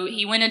 So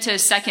he went into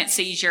his second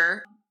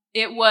seizure.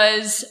 It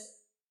was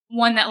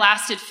one that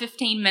lasted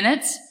 15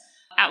 minutes.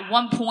 At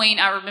one point,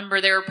 I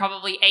remember there were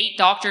probably 8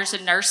 doctors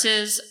and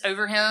nurses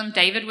over him.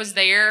 David was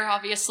there,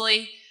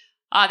 obviously.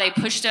 They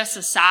pushed us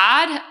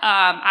aside.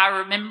 I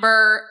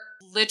remember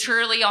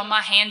literally on my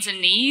hands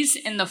and knees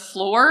in the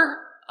floor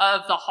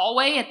of the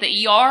hallway at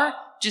the ER,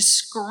 just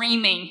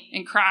screaming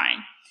and crying.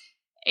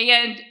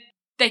 And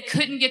they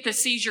couldn't get the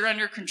seizure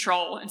under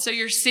control. And so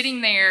you're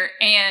sitting there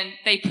and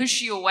they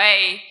push you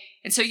away.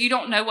 And so you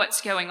don't know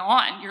what's going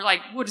on. You're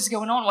like, what is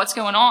going on? What's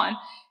going on?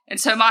 And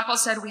so Michael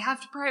said, we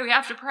have to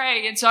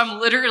pray. And so I'm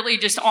literally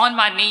just on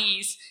my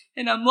knees,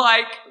 and I'm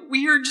like,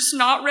 we are just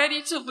not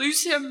ready to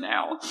lose him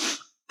now.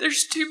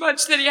 There's too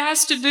much that he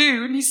has to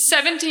do, and he's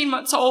 17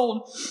 months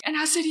old. And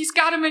I said, he's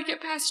got to make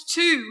it past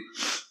 2.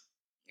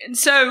 And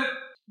so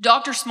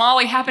Dr.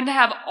 Smalley happened to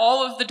have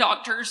all of the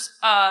doctor's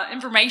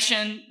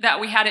information that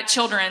we had at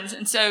Children's.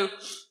 And so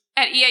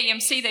at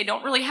EAMC, they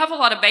don't really have a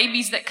lot of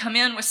babies that come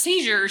in with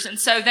seizures, and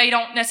so they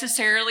don't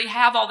necessarily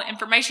have all the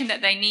information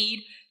that they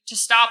need to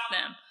stop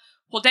them.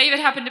 Well, David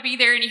happened to be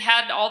there, and he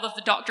had all of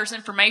the doctor's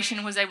information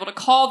and was able to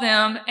call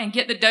them and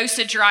get the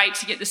dosage right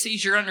to get the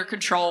seizure under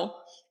control.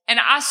 And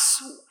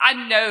I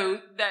know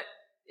that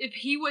if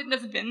he wouldn't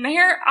have been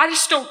there, I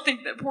just don't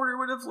think that Porter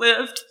would have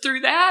lived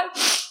through that,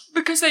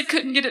 because they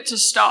couldn't get it to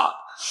stop.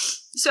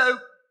 So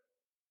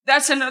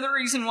that's another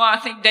reason why I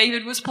think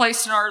David was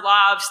placed in our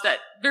lives, that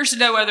there's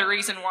no other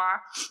reason why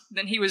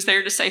than he was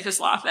there to save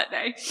his life that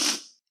day.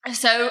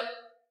 So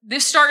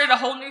this started a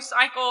whole new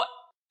cycle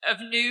of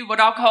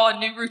what I'll call a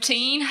new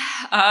routine.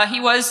 He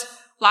was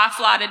life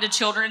flighted to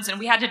Children's, and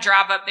we had to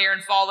drive up there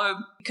and follow.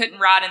 We couldn't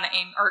ride in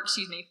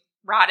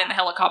the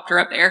helicopter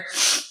up there.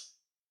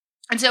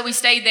 And so we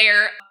stayed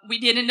there. We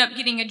did end up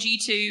getting a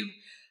G-tube.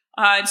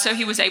 And so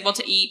he was able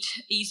to eat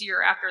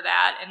easier after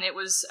that. And it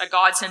was a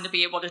godsend to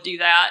be able to do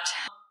that.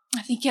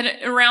 I think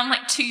at around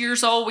like 2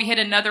 years old, we hit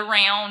another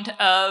round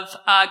of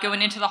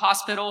going into the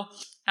hospital.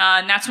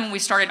 And that's when we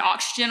started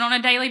oxygen on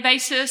a daily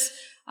basis.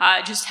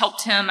 It just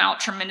helped him out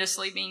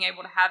tremendously, being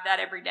able to have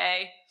that every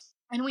day.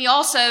 And we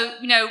also,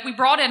 we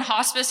brought in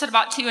hospice at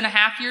about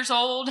 2.5 years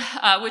old,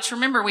 which,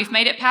 remember, we've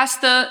made it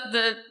past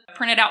the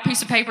printed out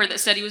piece of paper that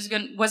said he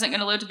wasn't going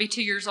to live to be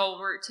 2 years old.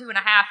 We're at 2.5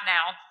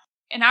 now.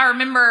 And I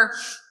remember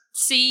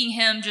seeing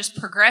him just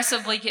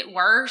progressively get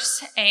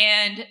worse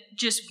and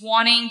just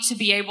wanting to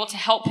be able to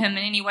help him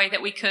in any way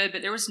that we could,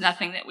 but there was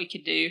nothing that we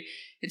could do.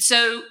 And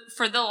so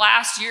for the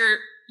last year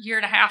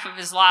and a half of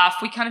his life,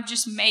 we kind of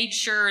just made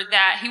sure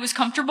that he was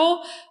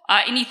comfortable.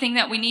 Anything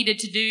that we needed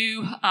to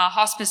do,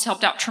 hospice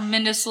helped out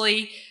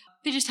tremendously.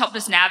 They just helped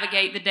us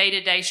navigate the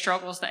day-to-day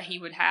struggles that he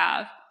would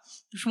have.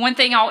 There's one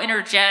thing I'll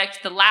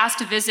interject. The last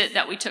visit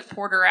that we took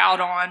Porter out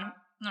on,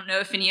 I don't know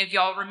if any of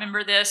y'all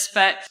remember this,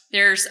 but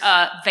there's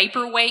a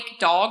Vapor Wake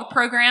dog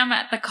program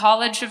at the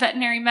College of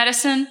Veterinary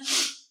Medicine.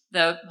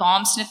 The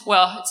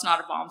it's not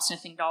a bomb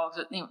sniffing dogs,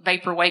 but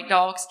Vapor Wake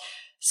dogs.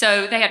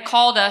 So they had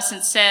called us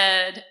and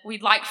said,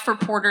 we'd like for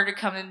Porter to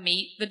come and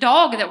meet the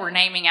dog that we're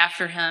naming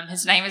after him.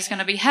 His name is going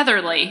to be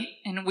Heatherly.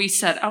 And we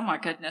said, oh my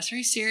goodness, are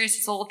you serious?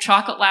 It's a little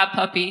chocolate lab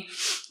puppy.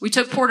 We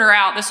took Porter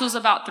out. This was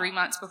about 3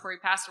 months before he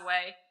passed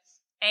away.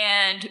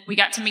 And we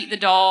got to meet the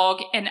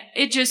dog. And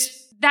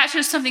that's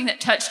just something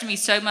that touched me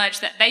so much,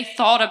 that they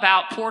thought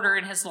about Porter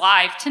in his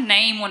life to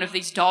name one of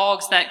these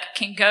dogs that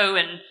can go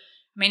and,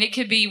 it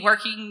could be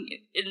working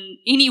in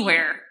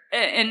anywhere.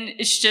 And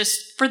it's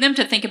just for them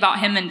to think about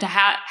him and to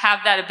have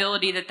that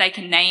ability that they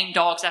can name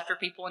dogs after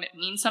people and it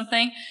means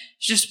something.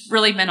 It's just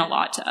really meant a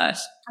lot to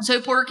us. So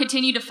Porter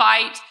continued to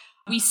fight.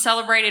 We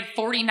celebrated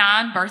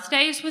 49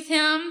 birthdays with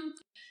him.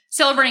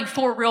 celebrating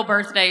 4 real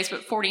birthdays,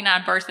 but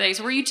 49 birthdays,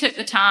 where you took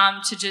the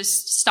time to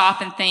just stop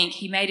and think,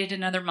 he made it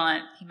another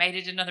month. He made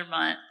it another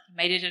month. He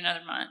made it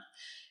another month.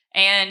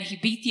 And he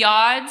beat the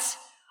odds.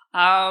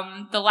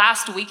 The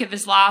last week of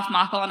his life,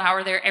 Michael and I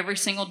were there every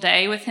single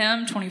day with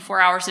him,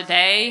 24 hours a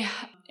day.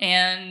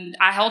 And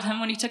I held him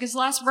when he took his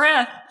last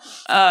breath.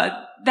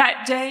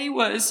 That day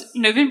was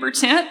November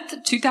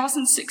 10th,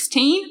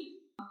 2016.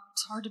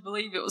 It's hard to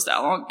believe it was that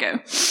long ago.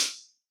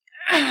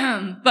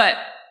 But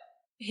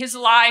his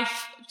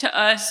life to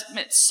us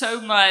meant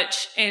so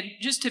much. And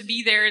just to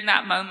be there in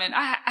that moment,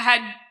 I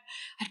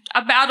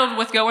battled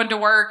with going to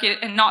work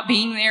and not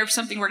being there if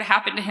something were to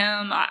happen to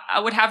him. I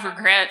would have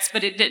regrets,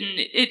 but it didn't.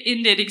 It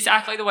ended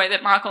exactly the way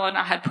that Michael and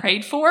I had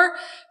prayed for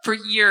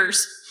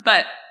years.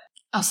 But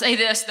I'll say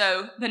this,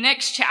 though. The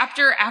next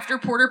chapter after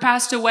Porter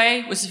passed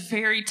away was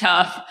very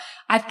tough.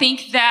 I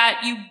think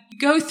that you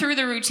go through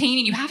the routine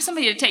and you have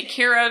somebody to take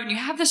care of and you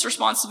have this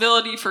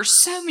responsibility for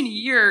so many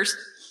years,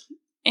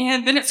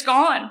 and then it's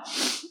gone.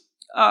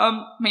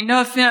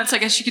 No offense. I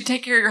guess you could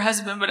take care of your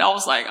husband, but I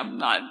was like,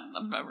 I'm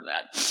over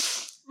that.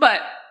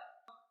 But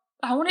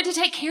I wanted to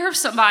take care of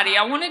somebody.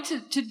 I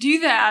wanted to do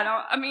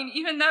that.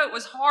 Even though it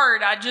was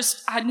hard,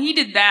 I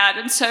needed that.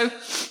 And so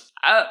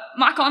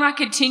Michael and I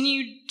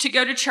continued to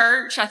go to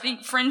church. I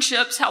think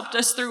friendships helped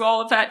us through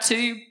all of that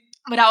too.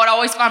 But I would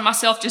always find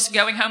myself just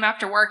going home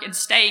after work and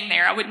staying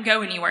there. I wouldn't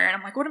go anywhere. And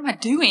I'm like, what am I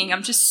doing?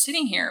 I'm just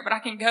sitting here, but I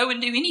can go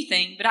and do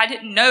anything. But I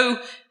didn't know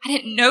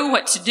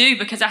what to do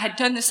because I had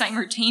done the same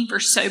routine for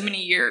so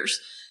many years.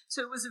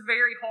 So it was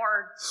very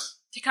hard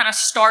to kind of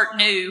start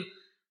new.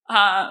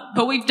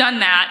 But we've done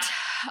that.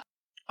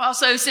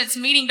 Also, since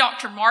meeting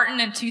Dr. Martin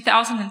in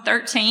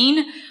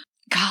 2013,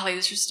 golly,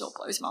 this just still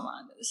blows my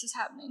mind that this is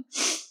happening.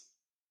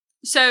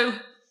 So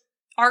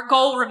our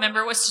goal,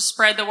 remember, was to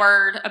spread the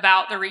word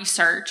about the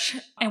research,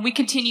 and we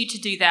continue to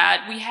do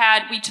that.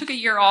 We took a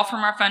year off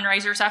from our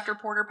fundraisers after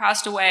Porter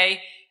passed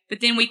away, but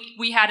then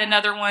we had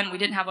another one. We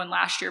didn't have one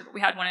last year, but we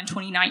had one in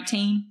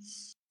 2019.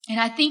 And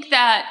I think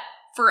that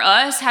for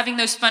us, having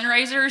those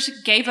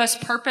fundraisers gave us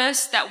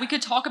purpose, that we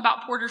could talk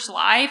about Porter's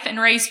life and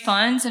raise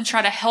funds and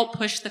try to help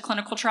push the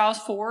clinical trials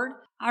forward.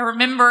 I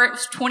remember it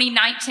was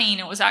 2019.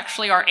 It was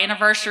actually our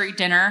anniversary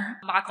dinner.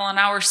 Michael and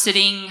I were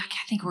sitting,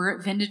 I think we were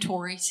at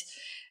Vendatories,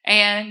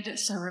 and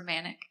so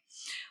romantic.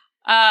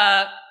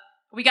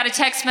 We got a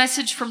text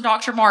message from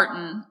Dr.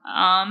 Martin,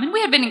 and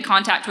we had been in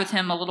contact with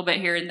him a little bit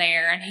here and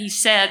there, and he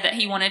said that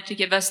he wanted to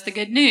give us the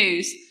good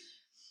news.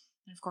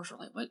 And of course, we're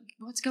like,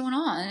 what's going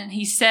on? And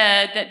he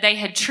said that they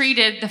had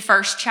treated the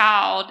first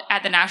child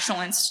at the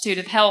National Institute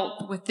of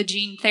Health with the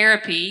gene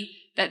therapy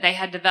that they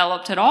had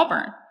developed at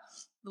Auburn.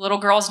 The little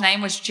girl's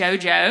name was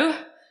JoJo.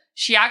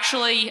 She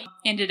actually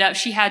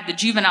she had the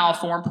juvenile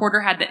form.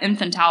 Porter had the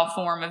infantile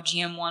form of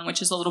GM1,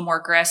 which is a little more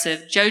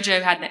aggressive.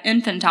 JoJo had the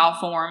infantile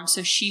form,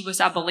 so she was,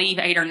 I believe,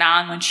 8 or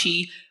 9 when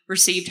she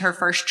received her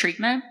first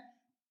treatment.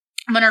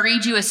 I'm going to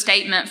read you a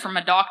statement from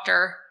a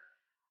doctor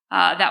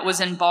that was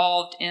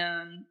involved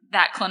in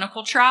that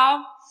clinical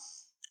trial,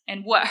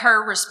 and what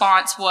her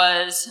response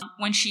was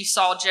when she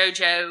saw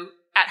JoJo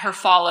at her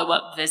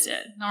follow-up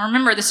visit. Now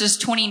remember, this is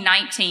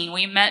 2019.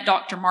 We met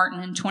Dr.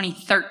 Martin in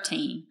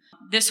 2013.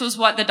 This was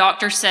what the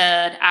doctor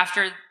said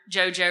after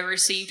JoJo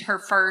received her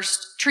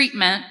first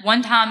treatment,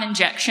 one-time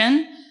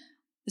injection.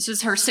 This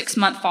is her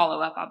 6-month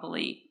follow-up, I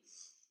believe.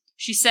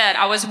 She said,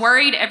 "I was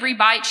worried every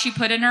bite she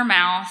put in her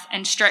mouth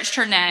and stretched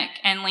her neck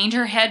and leaned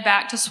her head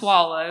back to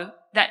swallow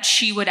that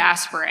she would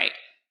aspirate.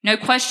 No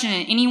question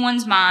in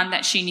anyone's mind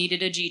that she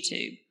needed a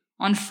G-tube.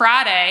 On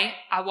Friday,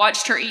 I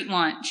watched her eat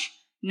lunch.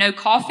 No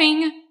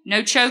coughing,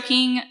 no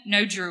choking,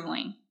 no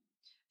drooling.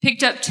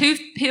 Picked up 2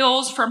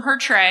 pills from her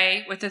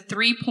tray with a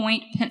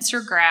 3-point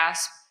pincer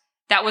grasp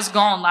that was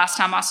gone last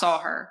time I saw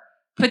her.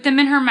 Put them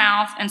in her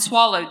mouth and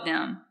swallowed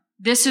them.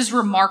 This is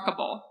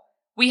remarkable.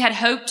 We had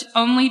hoped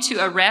only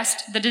to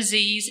arrest the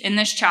disease in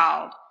this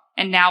child,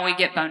 and now we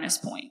get bonus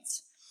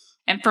points."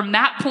 And from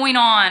that point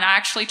on, I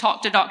actually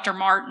talked to Dr.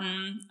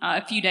 Martin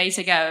a few days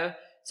ago.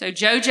 So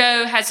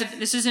JoJo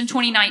this is in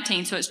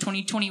 2019, so it's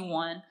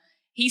 2021.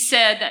 He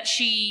said that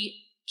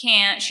she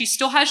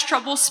still has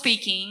trouble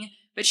speaking,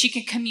 but she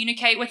can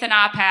communicate with an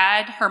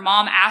iPad. Her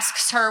mom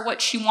asks her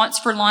what she wants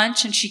for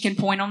lunch, and she can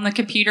point on the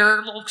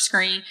computer little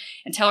screen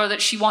and tell her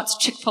that she wants a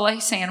Chick-fil-A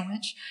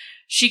sandwich.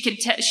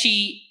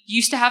 She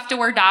used to have to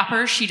wear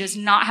diapers. She does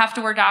not have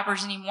to wear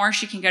diapers anymore.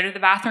 She can go to the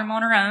bathroom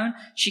on her own.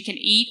 She can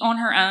eat on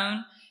her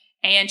own,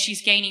 and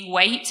she's gaining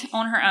weight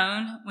on her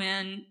own,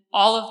 when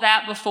all of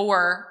that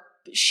before,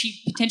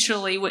 she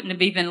potentially wouldn't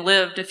have even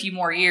lived a few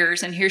more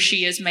years. And here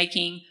she is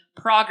making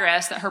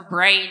progress, that her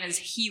brain is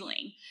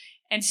healing.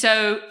 And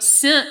so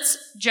since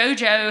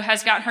JoJo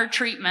has got her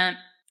treatment,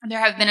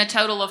 there have been a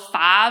total of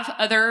 5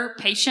 other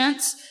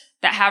patients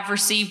that have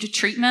received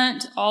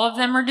treatment. All of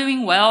them are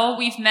doing well.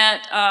 We've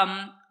met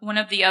one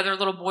of the other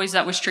little boys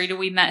that was treated.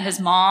 We met his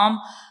mom.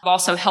 We've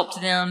also helped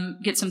them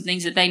get some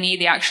things that they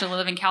need. They actually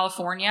live in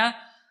California.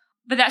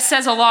 But that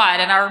says a lot.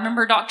 And I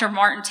remember Dr.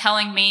 Martin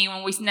telling me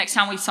next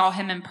time we saw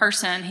him in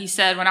person, he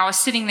said, when I was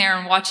sitting there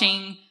and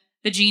watching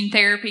the gene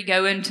therapy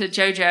go into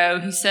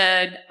JoJo, he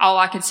said, all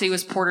I could see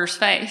was Porter's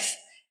face.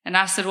 And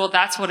I said, well,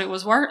 that's what it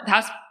was worth.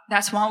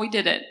 That's why we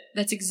did it.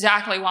 That's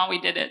exactly why we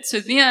did it. So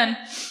then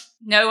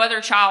no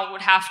other child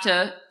would have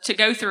to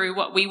go through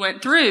what we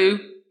went through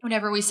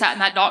whenever we sat in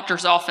that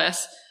doctor's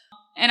office.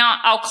 And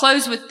I'll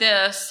close with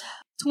this.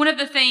 It's one of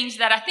the things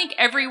that I think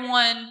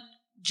everyone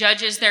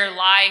judges their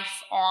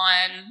life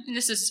on, and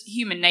this is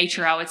human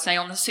nature, I would say,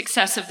 on the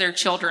success of their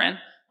children. I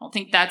don't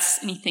think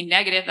that's anything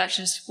negative. That's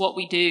just what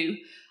we do.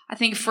 I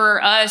think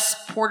for us,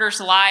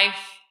 Porter's life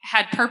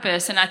had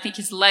purpose, and I think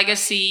his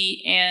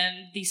legacy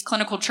and these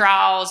clinical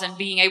trials and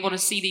being able to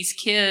see these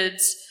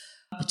kids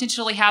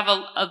potentially have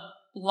a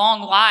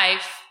long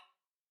life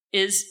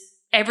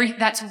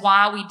that's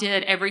why we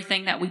did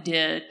everything that we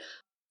did.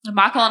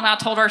 Michael and I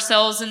told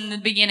ourselves in the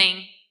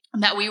beginning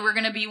that we were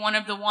going to be one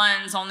of the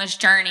ones on this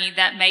journey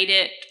that made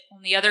it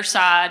on the other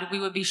side. We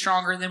would be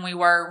stronger than we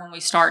were when we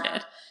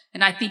started.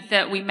 And I think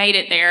that we made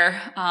it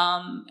there.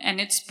 And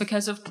it's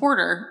because of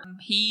Porter.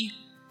 He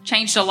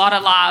changed a lot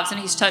of lives and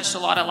he's touched a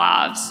lot of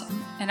lives.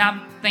 And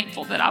I'm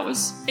thankful that I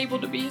was able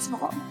to be his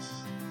mom.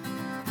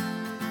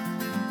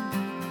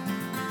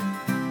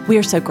 We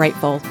are so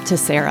grateful to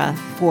Sarah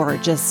for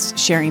just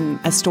sharing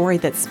a story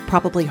that's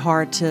probably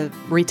hard to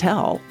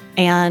retell.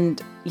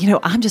 And,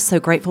 I'm just so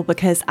grateful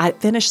because I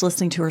finished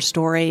listening to her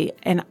story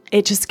and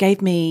it just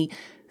gave me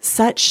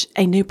such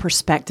a new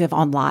perspective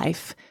on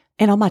life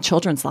and on my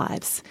children's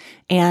lives,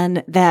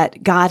 and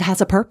that God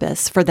has a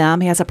purpose for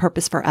them. He has a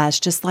purpose for us,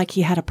 just like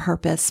he had a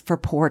purpose for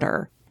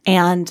Porter.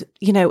 And,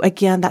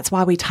 again, that's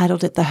why we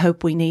titled it The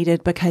Hope We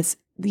Needed, because,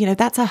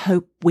 that's a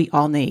hope we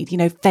all need.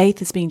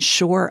 Faith is being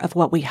sure of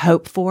what we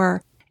hope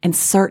for and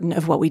certain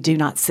of what we do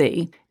not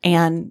see.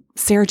 And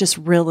Sarah just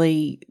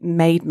really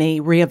made me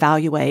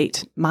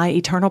reevaluate my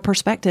eternal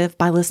perspective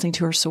by listening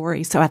to her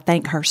story. So I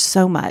thank her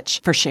so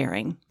much for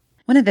sharing.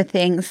 One of the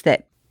things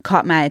that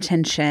caught my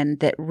attention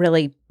that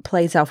really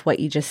plays off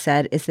what you just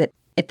said is that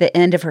at the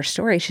end of her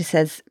story, she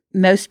says,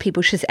 most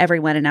people, she says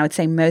everyone, and I would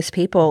say most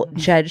people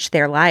judge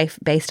their life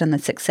based on the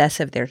success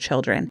of their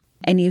children.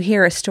 And you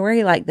hear a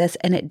story like this,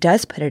 and it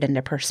does put it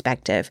into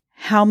perspective.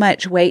 How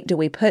much weight do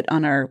we put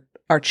on our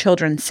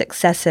children's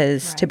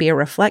successes to be a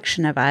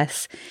reflection of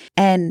us?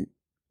 And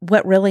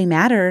what really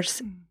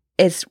matters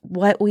is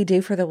what we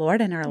do for the Lord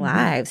in our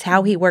lives,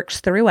 how he works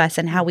through us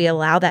and how we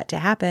allow that to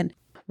happen,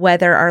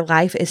 whether our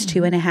life is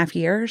 2.5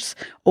 years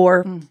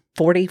or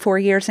 44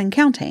 years and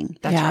counting.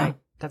 That's right.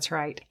 That's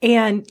right.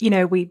 And,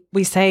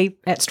 we say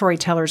at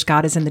Storytellers,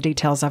 God is in the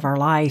details of our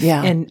life.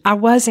 Yeah. And I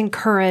was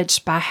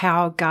encouraged by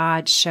how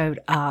God showed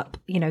up,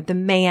 the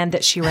man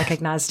that she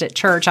recognized at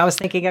church. I was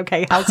thinking,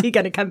 okay, how's he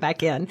going to come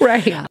back in?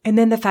 Right. Yeah. And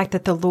then the fact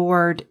that the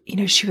Lord,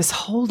 she was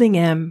holding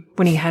him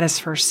when he had his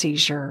first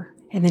seizure.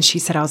 And then she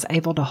said, I was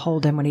able to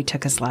hold him when he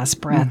took his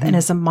last breath. And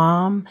as a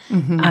mom,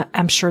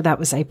 I'm sure that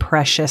was a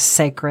precious,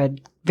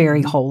 sacred,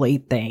 very holy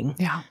thing.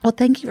 Yeah. Well,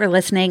 thank you for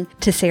listening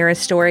to Sarah's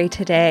story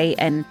today.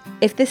 And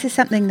if this is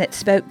something that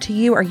spoke to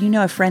you, or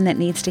a friend that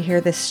needs to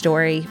hear this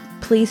story,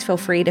 please feel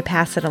free to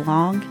pass it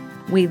along.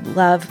 We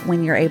love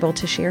when you're able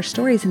to share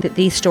stories and that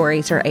these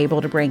stories are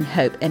able to bring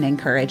hope and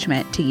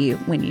encouragement to you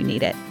when you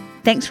need it.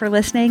 Thanks for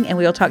listening, and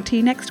we will talk to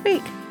you next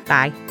week.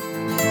 Bye.